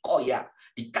bajunya dikoyak,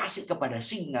 dikasih kepada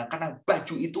singa, karena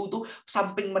baju itu tuh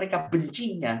samping mereka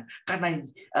bencinya karena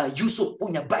Yusuf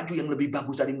punya baju yang lebih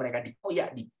bagus dari mereka,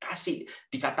 dikoyak, dikasih,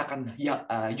 dikatakan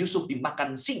Yusuf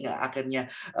dimakan singa.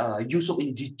 Akhirnya Yusuf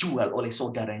ini dijual oleh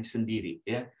saudaranya sendiri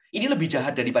ya. Ini lebih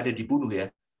jahat daripada dibunuh ya.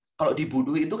 Kalau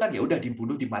dibunuh itu kan ya udah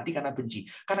dibunuh, dimati karena benci.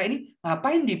 Karena ini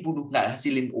ngapain dibunuh, nggak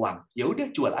hasilin uang? Ya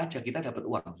udah jual aja, kita dapat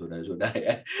uang, saudara-saudara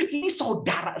ya. Ini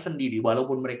saudara sendiri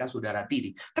walaupun mereka saudara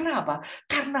tiri. Kenapa?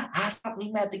 Karena hasrat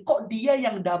mimetik. Kok dia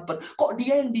yang dapat? Kok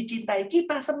dia yang dicintai?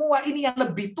 Kita semua ini yang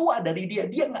lebih tua dari dia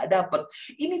nggak dapat.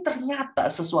 Ini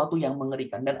ternyata sesuatu yang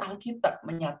mengerikan, dan Alkitab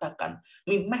menyatakan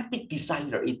mimetic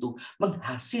desire itu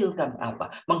menghasilkan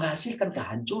apa? Menghasilkan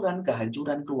kehancuran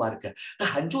keluarga,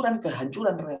 kehancuran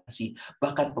relasi,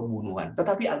 bahkan pembunuhan.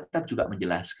 Tetapi Alkitab juga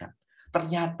menjelaskan,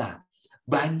 ternyata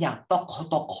banyak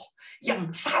tokoh-tokoh yang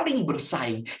saling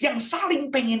bersaing, yang saling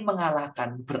pengen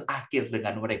mengalahkan, berakhir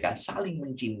dengan mereka saling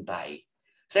mencintai.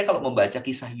 Saya kalau membaca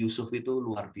kisah Yusuf itu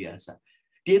luar biasa.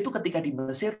 Dia itu ketika di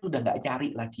Mesir udah nggak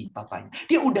cari lagi papanya.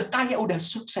 Dia udah kaya, udah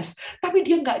sukses, tapi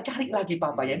dia nggak cari lagi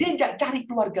papanya. Dia nggak cari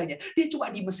keluarganya. Dia cuma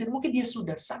di Mesir. Mungkin dia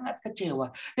sudah sangat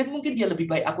kecewa, dan mungkin dia lebih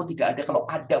baik aku tidak ada. Kalau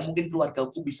ada, mungkin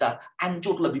keluargaku bisa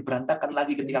hancur lebih berantakan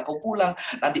lagi ketika kau pulang.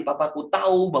 Nanti papaku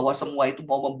tahu bahwa semua itu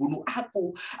mau membunuh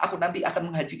aku. Aku nanti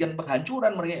akan menghajikan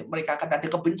penghancuran. Mereka akan ada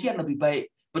kebencian. Lebih baik,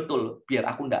 betul, biar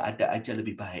aku nggak ada aja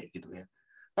lebih baik gitu ya.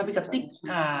 Tapi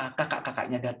ketika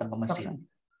kakak-kakaknya datang ke Mesir,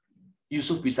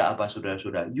 Yusuf bisa apa,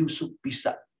 saudara-saudara? Yusuf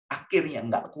bisa akhirnya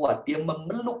nggak kuat. Dia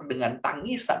memeluk dengan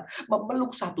tangisan,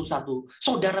 memeluk satu-satu.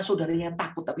 Saudara-saudaranya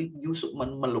takut, tapi Yusuf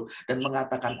memeluk dan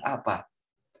mengatakan apa?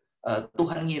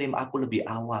 Tuhan ngirim aku lebih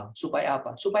awal. Supaya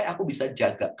apa? Supaya aku bisa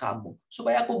jaga kamu.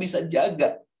 Supaya aku bisa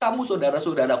jaga kamu,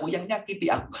 saudara-saudaraku yang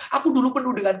nyakiti aku. Aku dulu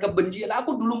penuh dengan kebencian.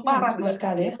 Aku dulu marah dengan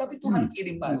kalian. Tapi Tuhan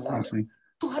kirim saya.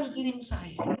 Tuhan kirim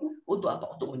saya. Untuk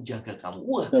apa? Untuk menjaga kamu.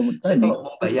 Wah, saya kalau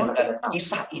membayangkan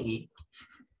kisah ini,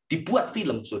 dibuat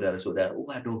film, saudara-saudara.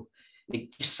 Waduh, ini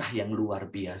kisah yang luar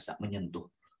biasa, menyentuh.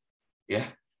 Ya,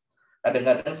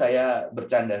 kadang-kadang saya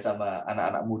bercanda sama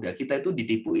anak-anak muda. Kita itu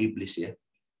ditipu iblis, ya.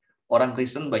 Orang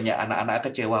Kristen banyak anak-anak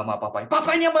kecewa sama papanya.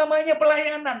 Papanya, mamanya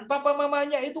pelayanan. Papa,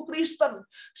 mamanya itu Kristen.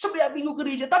 Setiap minggu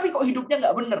gereja. Tapi kok hidupnya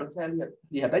nggak benar. Saya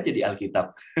lihat aja di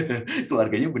Alkitab.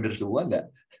 Keluarganya benar semua nggak?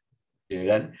 Ya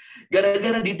kan?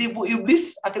 Gara-gara ditipu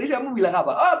iblis, akhirnya kamu bilang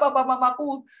apa? Oh, papa,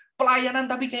 mamaku pelayanan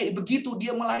tapi kayak begitu.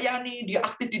 Dia melayani, dia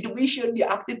aktif di the mission,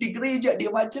 dia aktif di gereja, dia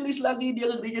majelis lagi,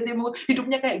 dia ke gereja, dia mau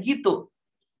hidupnya kayak gitu.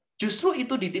 Justru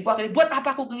itu ditipu akhirnya. Buat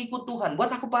apa aku ngikut Tuhan?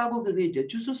 Buat aku ke gereja?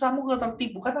 Justru kamu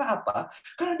tertipu. Karena apa?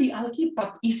 Karena di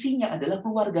Alkitab isinya adalah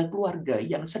keluarga-keluarga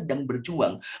yang sedang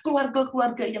berjuang.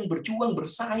 Keluarga-keluarga yang berjuang,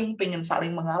 bersaing, pengen saling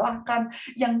mengalahkan,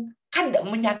 yang kadang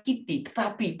menyakiti.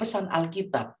 Tetapi pesan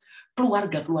Alkitab,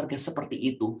 keluarga-keluarga seperti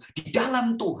itu, di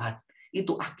dalam Tuhan,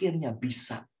 itu akhirnya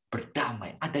bisa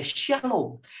berdamai. Ada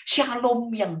shalom. Shalom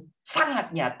yang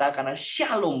sangat nyata karena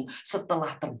shalom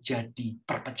setelah terjadi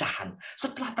perpecahan,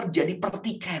 setelah terjadi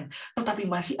pertikaian, tetapi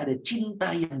masih ada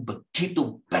cinta yang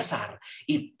begitu besar.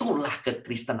 Itulah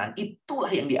kekristenan,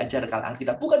 itulah yang diajarkan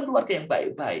Alkitab. Bukan keluarga yang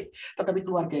baik-baik, tetapi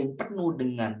keluarga yang penuh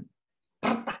dengan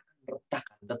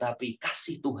retakan-retakan, tetapi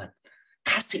kasih Tuhan.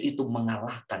 Kasih itu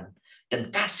mengalahkan. Dan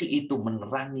kasih itu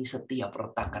menerangi setiap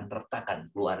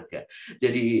retakan-retakan keluarga.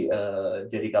 Jadi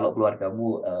kalau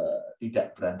keluargamu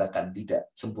tidak berantakan, tidak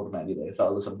sempurna gitu ya,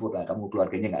 selalu sempurna, kamu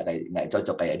keluarganya nggak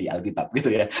cocok kayak di Alkitab gitu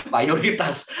ya.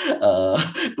 Mayoritas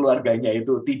keluarganya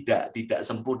itu tidak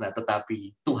sempurna,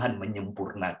 tetapi Tuhan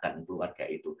menyempurnakan keluarga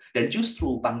itu. Dan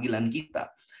justru panggilan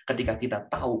kita, ketika kita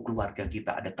tahu keluarga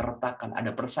kita ada keretakan,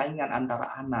 ada persaingan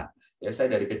antara anak. Ya,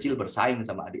 saya dari kecil bersaing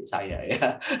sama adik saya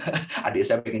ya. Adik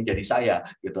saya pengen jadi saya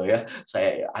gitu ya.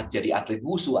 Saya jadi atlet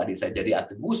wusu, adik saya jadi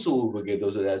atlet wusu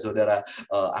begitu, saudara-saudara.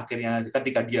 Akhirnya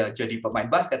ketika dia jadi pemain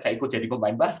basket, saya ikut jadi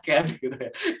pemain basket gitu ya.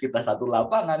 Kita satu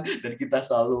lapangan dan kita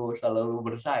selalu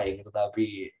bersaing,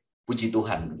 tetapi puji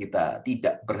Tuhan kita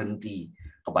tidak berhenti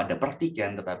kepada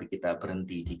pertikaian, tetapi kita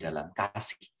berhenti di dalam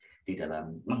kasih, di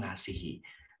dalam mengasihi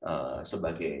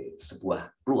sebagai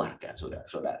sebuah keluarga,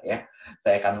 saudara-saudara ya.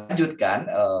 Saya akan lanjutkan.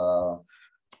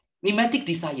 Mimetic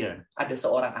desire. Ada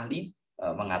seorang ahli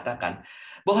mengatakan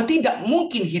bahwa tidak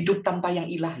mungkin hidup tanpa yang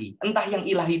ilahi. Entah yang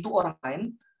ilahi itu orang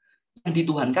lain yang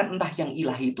dituhankan, entah yang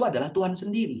ilahi itu adalah Tuhan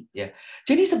sendiri. Ya.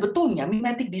 Jadi sebetulnya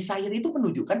mimetic desire itu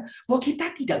menunjukkan bahwa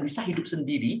kita tidak bisa hidup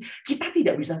sendiri, kita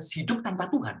tidak bisa hidup tanpa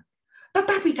Tuhan.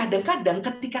 Tetapi kadang-kadang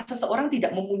ketika seseorang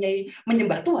tidak mempunyai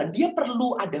menyembah Tuhan, dia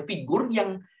perlu ada figur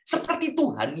yang seperti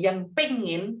Tuhan yang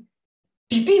pengen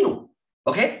ditiru.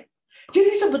 Oke?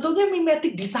 Jadi sebetulnya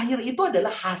mimetic desire itu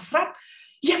adalah hasrat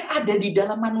yang ada di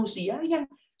dalam manusia yang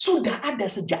sudah ada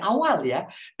sejak awal ya.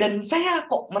 Dan saya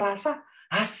kok merasa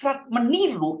hasrat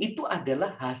meniru itu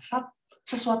adalah hasrat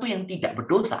sesuatu yang tidak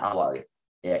berdosa awalnya.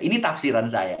 Ya, ini tafsiran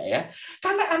saya ya.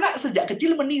 Karena anak sejak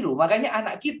kecil meniru, makanya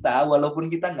anak kita walaupun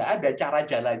kita nggak ada, cara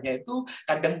jalannya itu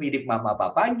kadang mirip mama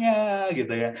papanya gitu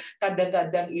ya.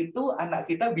 Kadang-kadang itu anak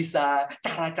kita bisa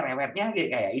cara cerewetnya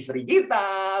kayak istri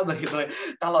kita begitu.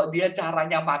 Kalau dia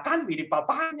caranya makan mirip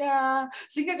papanya,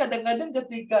 sehingga kadang-kadang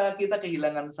ketika kita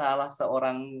kehilangan salah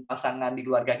seorang pasangan di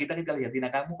keluarga kita lihatin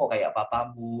kamu kok kayak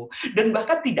papamu. Dan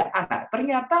bahkan tidak anak,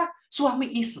 ternyata suami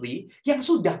istri yang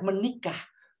sudah menikah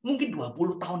mungkin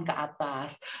 20 tahun ke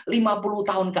atas, 50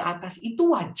 tahun ke atas, itu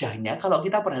wajahnya, kalau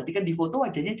kita perhatikan di foto,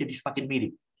 wajahnya jadi semakin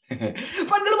mirip.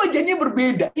 Padahal wajahnya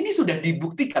berbeda. Ini sudah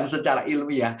dibuktikan secara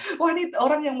ilmiah. Wah, ini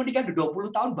orang yang menikah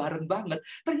 20 tahun bareng banget.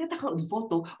 Ternyata kalau di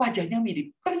foto, wajahnya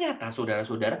mirip. Ternyata,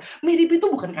 saudara-saudara, mirip itu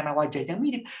bukan karena wajahnya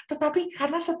mirip, tetapi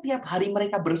karena setiap hari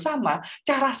mereka bersama,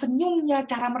 cara senyumnya,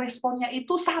 cara meresponnya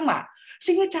itu sama.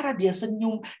 Sehingga cara dia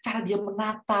senyum, cara dia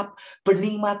menatap,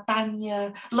 bening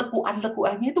matanya,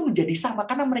 lekuan-lekuannya itu menjadi sama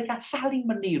karena mereka saling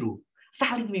meniru.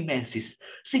 saling mimesis.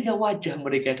 Sehingga wajah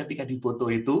mereka ketika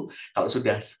difoto itu, kalau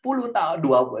sudah 10 tahun,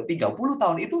 20, 30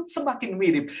 tahun itu semakin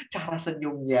mirip. Cara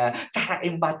senyumnya, cara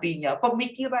empatinya,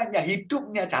 pemikirannya,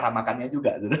 hidupnya, cara makannya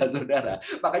juga, saudara-saudara.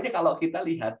 Makanya kalau kita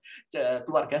lihat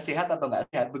keluarga sehat atau nggak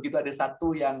sehat, begitu ada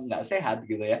satu yang nggak sehat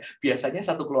gitu ya, biasanya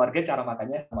satu keluarga cara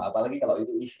makannya sama, apalagi kalau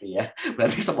itu istri ya.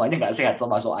 Berarti semuanya nggak sehat,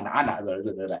 termasuk anak-anak,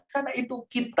 saudara-saudara. Karena itu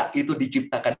kita itu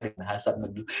diciptakan dengan hasad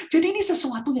menuju. Jadi ini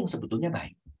sesuatu yang sebetulnya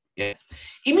baik. Ya.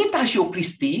 Imitatio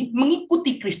Christi,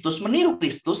 mengikuti Kristus, meniru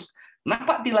Kristus,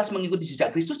 nampak jelas mengikuti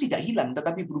jejak Kristus tidak hilang,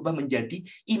 tetapi berubah menjadi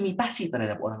imitasi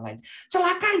terhadap orang lain.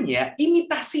 Celakanya,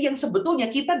 imitasi yang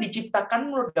sebetulnya kita diciptakan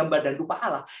menurut gambar dan rupa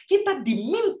Allah, kita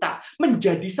diminta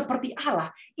menjadi seperti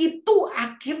Allah, itu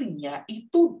akhirnya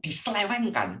itu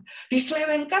diselewengkan.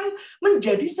 Diselewengkan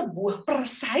menjadi sebuah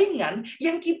persaingan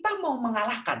yang kita mau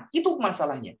mengalahkan. Itu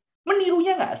masalahnya.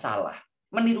 Menirunya nggak salah.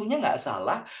 Menirunya nggak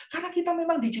salah, karena kita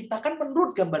memang diciptakan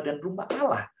menurut gambar dan rupa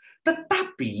Allah.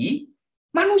 Tetapi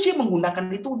manusia menggunakan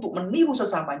itu untuk meniru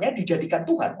sesamanya, dijadikan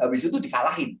Tuhan, habis itu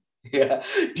dikalahin. Ya,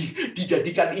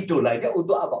 dijadikan idolanya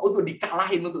untuk apa? Untuk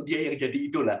dikalahin, untuk dia yang jadi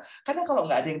idola. Karena kalau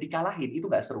nggak ada yang dikalahin, itu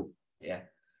nggak seru. Ya.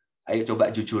 Ayo coba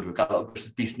jujur, kalau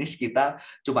bisnis kita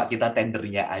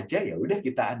tendernya aja ya udah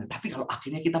kita. Tapi kalau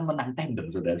akhirnya kita menang tender,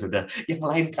 saudara-saudara, yang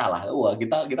lain kalah, wah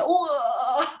kita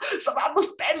wah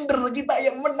 100 tender kita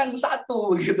yang menang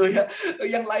satu gitu ya,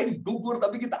 yang lain gugur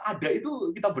tapi kita ada,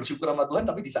 itu kita bersyukur sama Tuhan.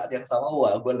 Tapi di saat yang sama,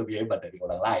 wah gue lebih hebat dari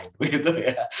orang lain, begitu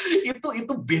ya.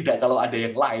 Itu beda kalau ada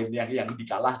yang lain yang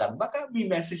dikalahkan, maka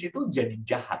mimesis itu jadi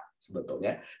jahat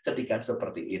sebetulnya ketika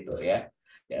seperti itu ya.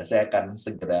 Ya, saya akan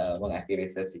segera mengakhiri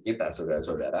sesi kita,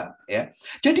 saudara-saudara. Ya,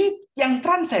 jadi yang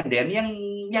transenden,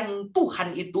 yang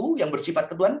Tuhan itu, yang bersifat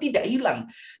ketuhanan tidak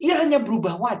hilang. Ia hanya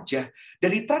berubah wajah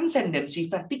dari transendensi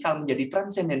vertikal menjadi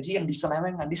transendensi yang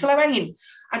diselewengin.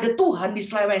 Ada Tuhan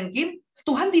diselewengin,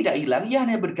 Tuhan tidak hilang, ia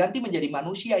hanya berganti menjadi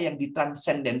manusia yang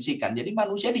ditransendensikan. Jadi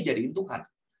manusia dijadiin Tuhan.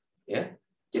 Ya.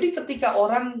 Jadi ketika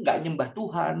orang nggak nyembah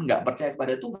Tuhan, nggak percaya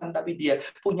kepada Tuhan, tapi dia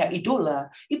punya idola,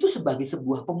 itu sebagai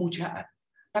sebuah pemujaan.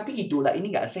 Tapi idola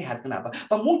ini nggak sehat. Kenapa?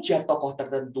 Memuja tokoh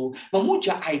tertentu,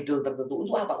 memuja idol tertentu.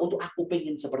 Untuk apa? Untuk aku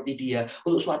pengen seperti dia.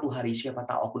 Untuk suatu hari siapa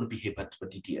tahu aku lebih hebat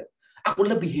seperti dia. Aku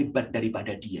lebih hebat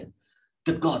daripada dia.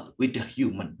 The God with the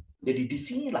human. Jadi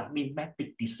disinilah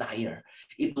mimetic desire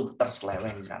itu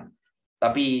terselewengkan.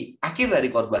 Tapi akhir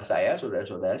dari khotbah saya,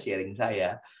 saudara-saudara, sharing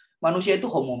saya, manusia itu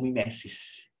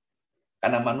homomimesis.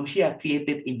 Karena manusia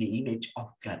created in the image of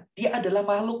God. Dia adalah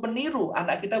makhluk peniru.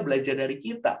 Anak kita belajar dari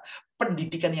kita.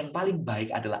 Pendidikan yang paling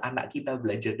baik adalah anak kita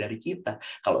belajar dari kita.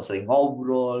 Kalau sering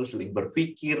ngobrol, sering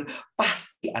berpikir,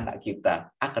 pasti anak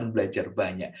kita akan belajar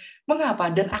banyak.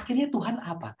 Mengapa? Dan akhirnya Tuhan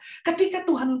apa? Ketika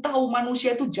Tuhan tahu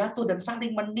manusia itu jatuh dan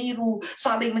saling meniru,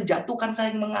 saling menjatuhkan,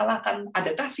 saling mengalahkan, ada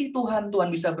kasih Tuhan, Tuhan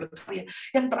bisa berkarya.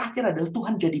 Yang terakhir adalah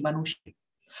Tuhan jadi manusia.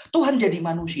 Tuhan jadi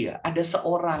manusia. Ada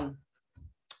seorang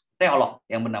teolog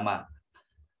yang bernama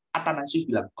Athanasius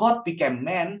bilang, God became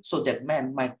man so that man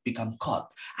might become God.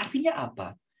 Artinya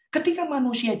apa? Ketika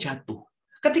manusia jatuh,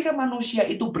 ketika manusia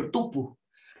itu bertumbuh,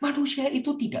 manusia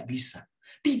itu tidak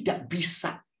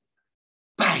bisa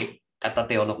baik, kata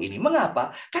teolog ini. Mengapa?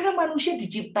 Karena manusia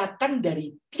diciptakan dari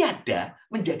tiada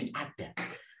menjadi ada.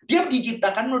 Dia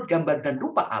diciptakan menurut gambar dan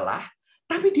rupa Allah,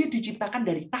 tapi dia diciptakan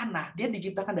dari tanah, dia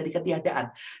diciptakan dari ketiadaan.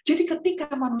 Jadi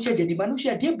ketika manusia jadi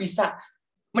manusia, dia bisa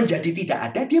menjadi tidak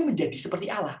ada, dia menjadi seperti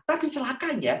Allah. Tapi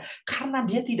celakanya, karena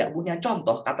dia tidak punya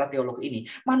contoh, kata teolog ini,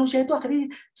 manusia itu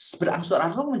akhirnya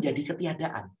berangsur-angsur menjadi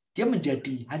ketiadaan. Dia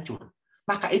menjadi hancur.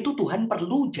 Maka itu Tuhan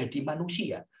perlu jadi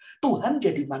manusia. Tuhan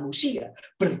jadi manusia,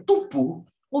 bertubuh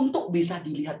untuk bisa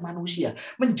dilihat manusia.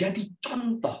 Menjadi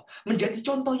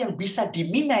contoh yang bisa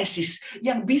dimimesis,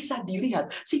 yang bisa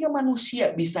dilihat, sehingga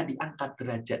manusia bisa diangkat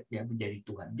derajatnya menjadi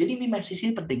Tuhan. Jadi mimesis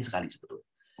ini penting sekali sebetulnya.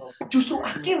 Justru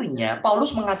akhirnya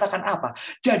Paulus mengatakan apa?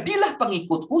 Jadilah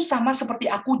pengikutku sama seperti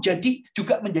aku jadi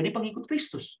juga menjadi pengikut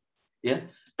Kristus. Ya,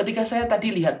 ketika saya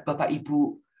tadi lihat Bapak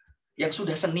Ibu yang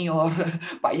sudah senior,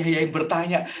 Pak Yahya yang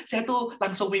bertanya, saya tuh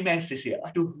langsung mimesis ya.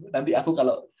 Aduh, nanti aku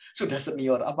kalau sudah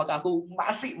senior, apakah aku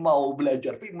masih mau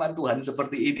belajar firman Tuhan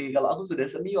seperti ini? Kalau aku sudah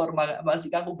senior, masih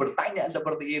aku bertanya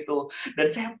seperti itu. Dan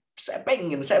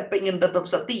saya pengen tetap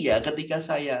setia ketika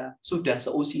saya sudah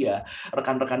seusia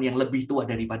rekan-rekan yang lebih tua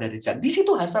daripada saya. Di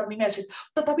situ hasad mimesis.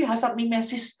 Tetapi hasad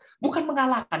mimesis bukan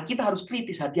mengalahkan. Kita harus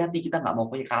kritis, hati-hati. Kita nggak mau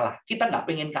punya kalah. Kita nggak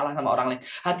pengen kalah sama orang lain.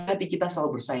 Hati-hati, kita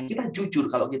selalu bersaing. Kita jujur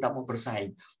kalau kita mau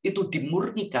bersaing. Itu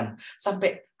dimurnikan.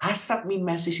 Sampai hasad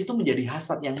mimesis itu menjadi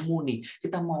hasad yang murni.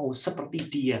 Kita mau seperti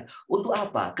dia. Untuk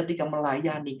apa? Ketika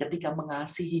melayani, ketika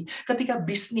mengasihi, ketika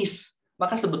bisnis.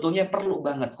 Maka sebetulnya perlu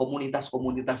banget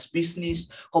komunitas-komunitas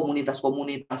bisnis,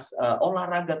 komunitas-komunitas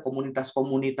olahraga,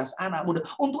 komunitas-komunitas anak muda.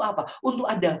 Untuk apa? Untuk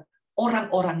ada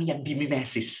orang-orang yang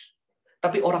dimimesis.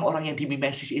 Tapi orang-orang yang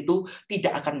dimimesis itu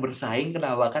tidak akan bersaing.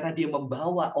 Kenapa? Karena dia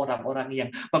membawa orang-orang yang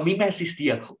memimesis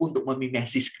dia untuk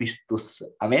memimesis Kristus.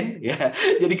 Amin. Ya.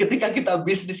 Jadi ketika kita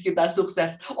bisnis, kita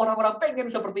sukses, orang-orang pengen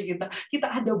seperti kita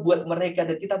ada buat mereka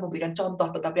dan kita memberikan contoh,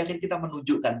 tetapi akhirnya kita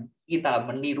menunjukkan, kita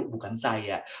meniru, bukan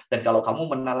saya. Dan kalau kamu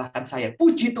mengalahkan saya,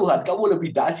 puji Tuhan, kamu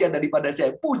lebih dahsyat daripada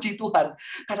saya. Puji Tuhan,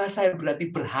 karena saya berarti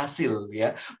berhasil,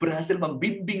 ya, berhasil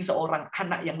membimbing seorang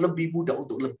anak yang lebih muda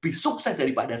untuk lebih sukses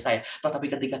daripada saya. Tetapi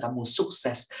ketika kamu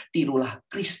sukses, tirulah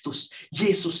Kristus,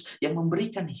 Yesus yang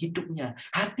memberikan hidupnya,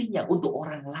 hatinya untuk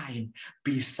orang lain,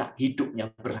 bisa hidupnya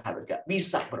berharga,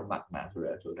 bisa bermakna,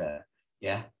 saudara-saudara.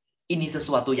 Ya, ini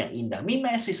sesuatu yang indah,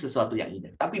 mimesis sesuatu yang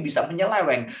indah, tapi bisa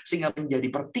menyeleweng sehingga menjadi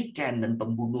pertikaian dan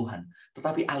pembunuhan.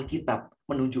 Tetapi Alkitab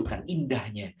menunjukkan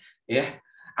indahnya, ya.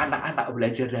 Anak-anak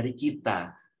belajar dari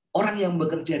kita, orang yang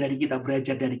bekerja dari kita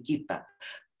belajar dari kita.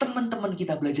 Teman-teman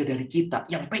kita belajar dari kita,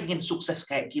 yang pengen sukses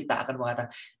kayak kita akan mengatakan,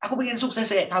 aku pengen sukses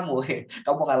kayak kamu.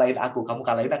 Kamu ngalahin aku, kamu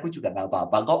kalahin aku juga nggak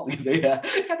apa-apa kok, gitu ya.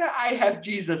 Karena I have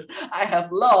Jesus, I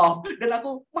have love, dan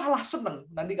aku malah seneng.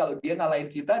 Nanti kalau dia ngalahin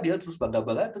kita, dia terus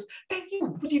bangga-bangga, terus thank you,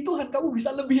 puji Tuhan, kamu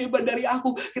bisa lebih hebat dari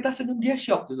aku. Kita senyum, dia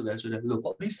shock, gitu kan, sudah. Loh,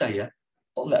 kok bisa ya?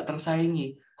 Kok nggak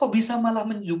tersaingi? Kok bisa malah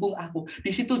mendukung aku? Di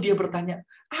situ dia bertanya,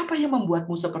 apa yang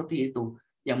membuatmu seperti itu?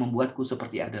 Yang membuatku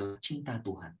seperti adalah cinta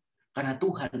Tuhan. Karena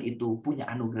Tuhan itu punya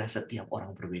anugerah setiap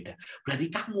orang berbeda. Berarti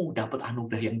kamu dapat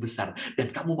anugerah yang besar dan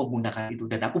kamu menggunakan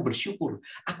itu. Dan aku bersyukur,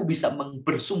 aku bisa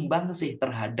bersumbangsih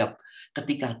terhadap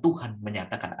ketika Tuhan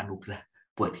menyatakan anugerah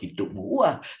buat hidupmu.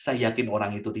 Wah, saya yakin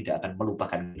orang itu tidak akan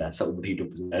melupakan kita seumur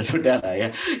hidup, saudara,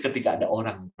 ya. Ketika ada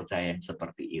orang percaya yang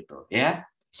seperti itu, ya.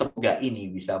 Semoga ini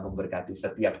bisa memberkati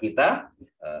setiap kita.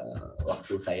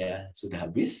 Waktu saya sudah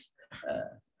habis.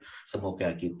 Semoga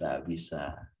kita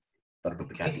bisa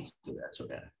terberkati,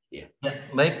 saudara-saudara. Ya. Ya,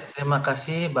 baik, terima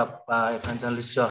kasih Bapak Evangelis